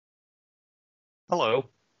Hello.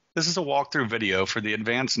 This is a walkthrough video for the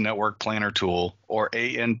Advanced Network Planner tool, or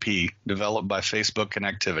ANP, developed by Facebook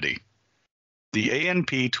Connectivity. The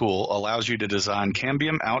ANP tool allows you to design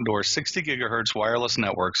Cambium outdoor 60 GHz wireless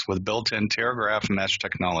networks with built-in Terragraph mesh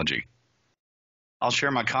technology. I'll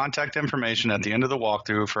share my contact information at the end of the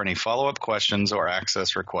walkthrough for any follow-up questions or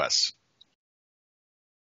access requests.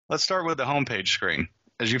 Let's start with the homepage screen.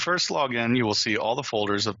 As you first log in, you will see all the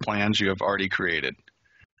folders of plans you have already created.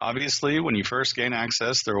 Obviously, when you first gain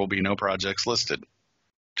access, there will be no projects listed.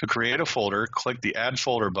 To create a folder, click the Add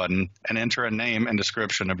Folder button and enter a name and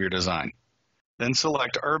description of your design. Then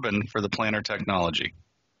select Urban for the planner technology.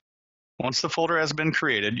 Once the folder has been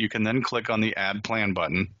created, you can then click on the Add Plan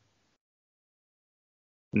button,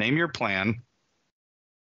 name your plan,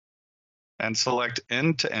 and select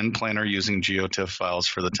End-to-End Planner using GeoTIFF files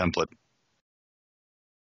for the template.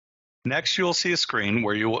 Next, you will see a screen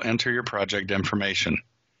where you will enter your project information.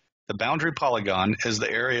 The boundary polygon is the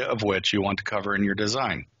area of which you want to cover in your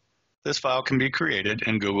design. This file can be created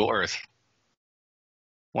in Google Earth.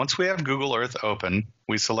 Once we have Google Earth open,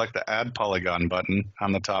 we select the Add Polygon button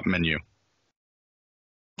on the top menu.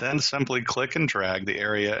 Then simply click and drag the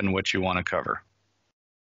area in which you want to cover.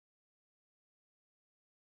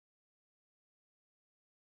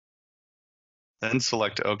 Then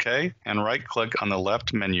select OK and right-click on the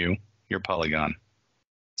left menu, your polygon.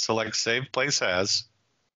 Select Save Place As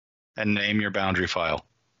and name your boundary file.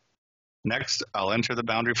 Next, I'll enter the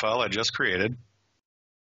boundary file I just created.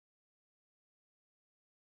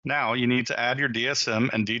 Now you need to add your DSM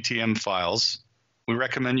and DTM files. We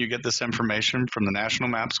recommend you get this information from the National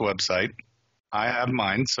Maps website. I have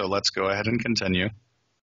mine, so let's go ahead and continue.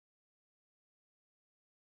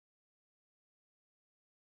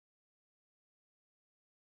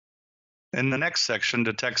 In the next section,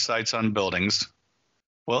 Detect Sites on Buildings,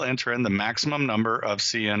 we'll enter in the maximum number of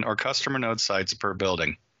CN or customer node sites per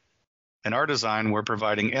building. In our design, we're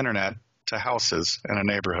providing internet to houses in a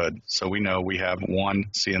neighborhood, so we know we have one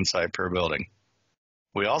CN site per building.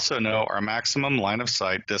 We also know our maximum line of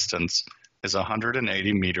sight distance is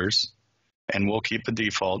 180 meters, and we'll keep the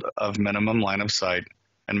default of minimum line of sight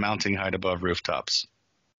and mounting height above rooftops.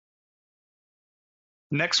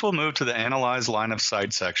 Next, we'll move to the Analyze Line of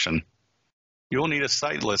Sight section. You'll need a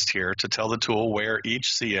site list here to tell the tool where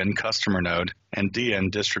each CN customer node and DN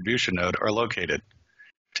distribution node are located.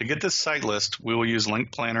 To get this site list, we will use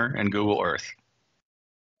Link Planner and Google Earth.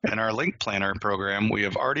 In our Link Planner program, we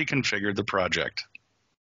have already configured the project.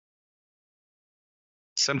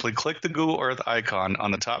 Simply click the Google Earth icon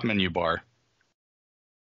on the top menu bar.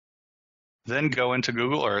 Then go into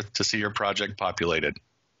Google Earth to see your project populated.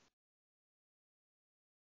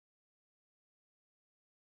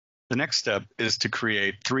 The next step is to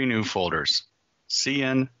create 3 new folders: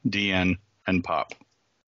 CN, DN, and POP.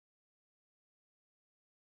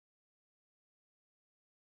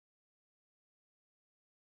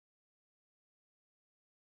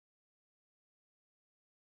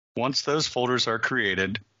 Once those folders are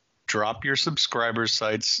created, drop your subscriber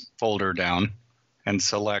sites folder down and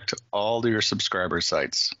select all your subscriber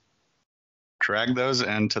sites. Drag those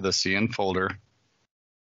into the CN folder.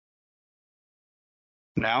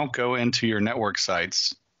 Now go into your network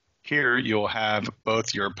sites. Here you'll have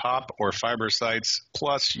both your POP or fiber sites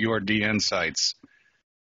plus your DN sites.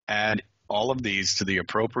 Add all of these to the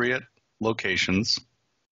appropriate locations.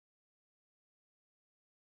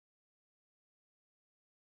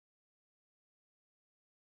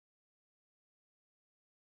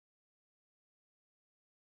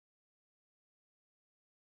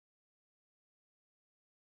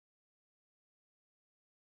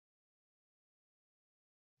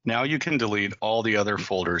 Now you can delete all the other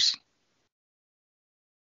folders.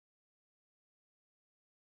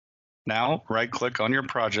 Now right-click on your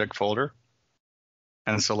project folder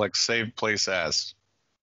and select Save Place As.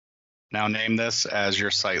 Now name this as your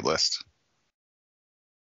site list.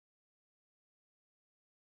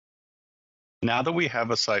 Now that we have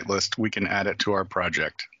a site list, we can add it to our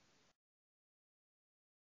project.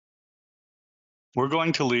 We're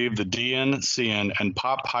going to leave the DN, CN, and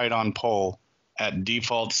POP height on pole at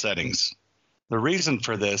default settings. The reason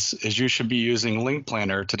for this is you should be using Link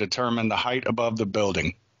Planner to determine the height above the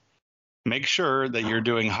building. Make sure that you're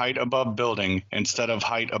doing height above building instead of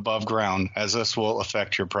height above ground, as this will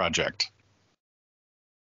affect your project.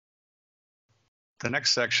 The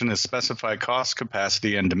next section is Specify Cost,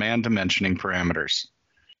 Capacity, and Demand Dimensioning Parameters.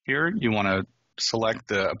 Here you want to select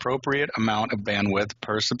the appropriate amount of bandwidth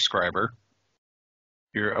per subscriber.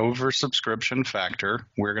 Your oversubscription factor,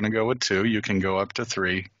 we're going to go with 2, you can go up to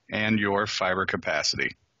 3, and your fiber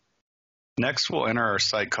capacity. Next, we'll enter our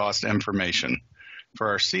site cost information. For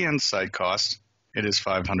our CN site cost, it is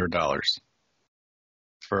 $500.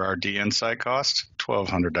 For our DN site cost,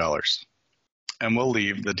 $1,200. And we'll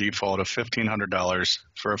leave the default of $1,500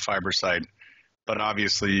 for a fiber site, but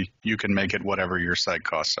obviously you can make it whatever your site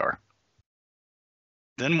costs are.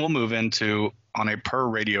 Then we'll move into on a per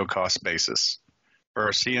radio cost basis. For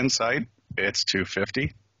our CN site, it's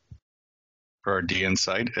 $250. For our DN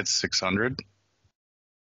site, it's $600.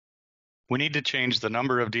 We need to change the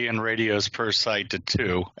number of DN radios per site to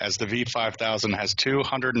 2, as the V5000 has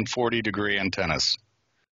 240-degree antennas.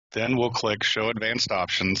 Then we'll click Show Advanced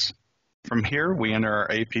Options. From here, we enter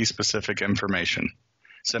our AP-specific information.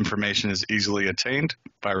 This information is easily attained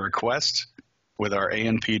by request with our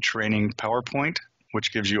ANP training PowerPoint,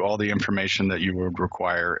 which gives you all the information that you would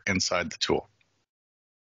require inside the tool.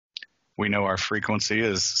 We know our frequency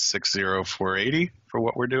is 60480 for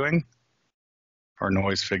what we're doing. Our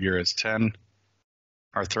noise figure is 10.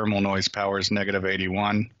 Our thermal noise power is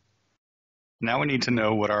 -81. Now we need to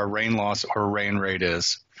know what our rain loss or rain rate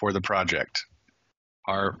is for the project.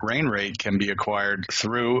 Our rain rate can be acquired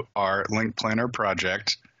through our Link Planner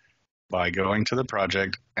project by going to the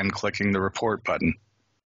project and clicking the report button.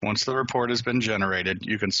 Once the report has been generated,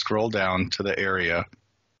 you can scroll down to the area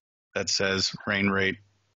that says rain rate.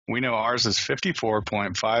 We know ours is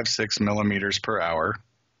 54.56 millimeters per hour.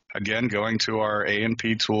 Again, going to our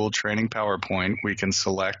ANP tool training PowerPoint, we can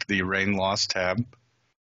select the rain loss tab.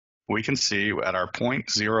 We can see at our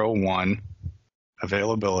 0.01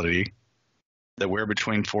 availability that we're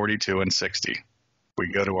between 42 and 60.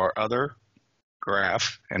 We go to our other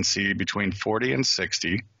graph and see between 40 and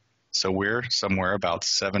 60, so we're somewhere about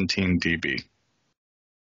 17 dB.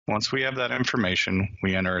 Once we have that information,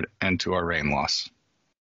 we enter it into our rain loss.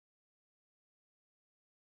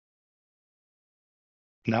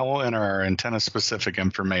 Now we'll enter our antenna-specific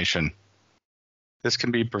information. This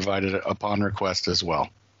can be provided upon request as well.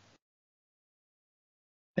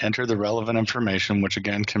 Enter the relevant information, which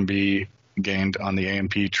again can be gained on the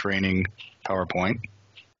ANP training PowerPoint.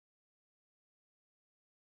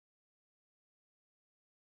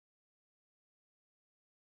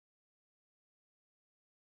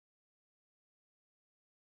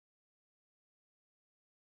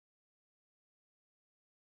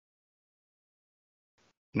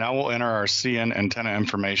 Now we'll enter our CN antenna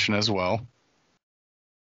information as well.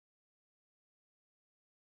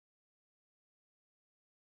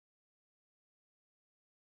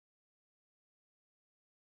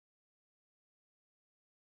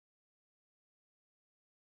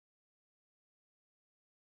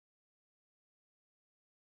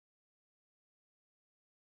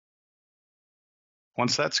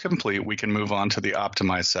 Once that's complete, we can move on to the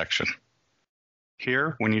Optimize section.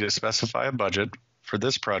 Here, we need to specify a budget. For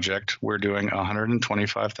this project, we're doing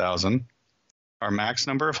 125,000. Our max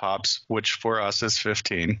number of hops, which for us is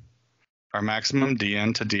 15. Our maximum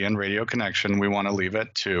DN to DN radio connection, we want to leave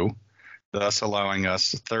at 2, thus allowing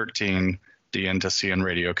us 13 DN to CN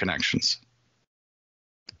radio connections.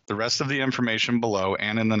 The rest of the information below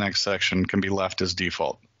and in the next section can be left as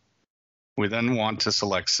default. We then want to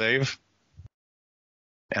select Save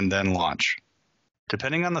and then Launch.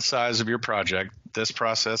 Depending on the size of your project, this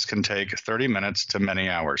process can take 30 minutes to many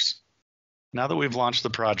hours. Now that we've launched the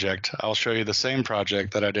project, I'll show you the same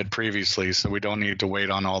project that I did previously so we don't need to wait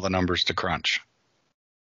on all the numbers to crunch.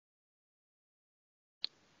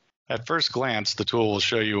 At first glance, the tool will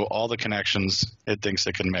show you all the connections it thinks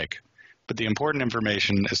it can make, but the important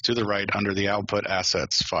information is to the right under the Output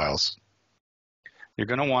Assets files. You're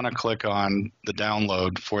going to want to click on the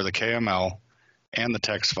download for the KML and the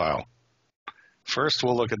text file. First,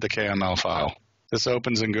 we'll look at the KML file. This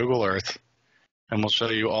opens in Google Earth and will show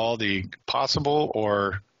you all the possible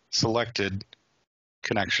or selected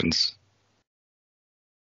connections.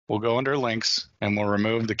 We'll go under links and we'll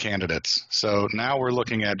remove the candidates. So now we're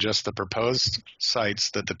looking at just the proposed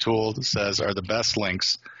sites that the tool says are the best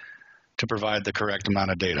links to provide the correct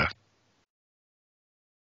amount of data.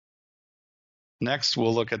 Next,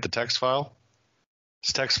 we'll look at the text file.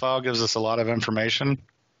 This text file gives us a lot of information,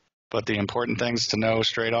 but the important things to know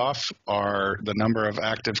straight off are the number of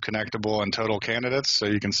active, connectable, and total candidates. So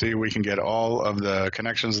you can see we can get all of the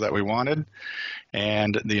connections that we wanted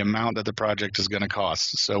and the amount that the project is going to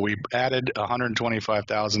cost. So we added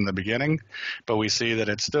 125,000 in the beginning, but we see that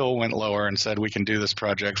it still went lower and said we can do this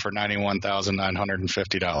project for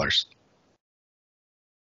 $91,950.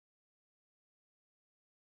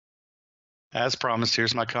 As promised,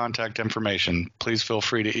 here's my contact information. Please feel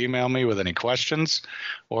free to email me with any questions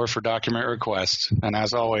or for document requests. And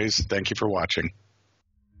as always, thank you for watching.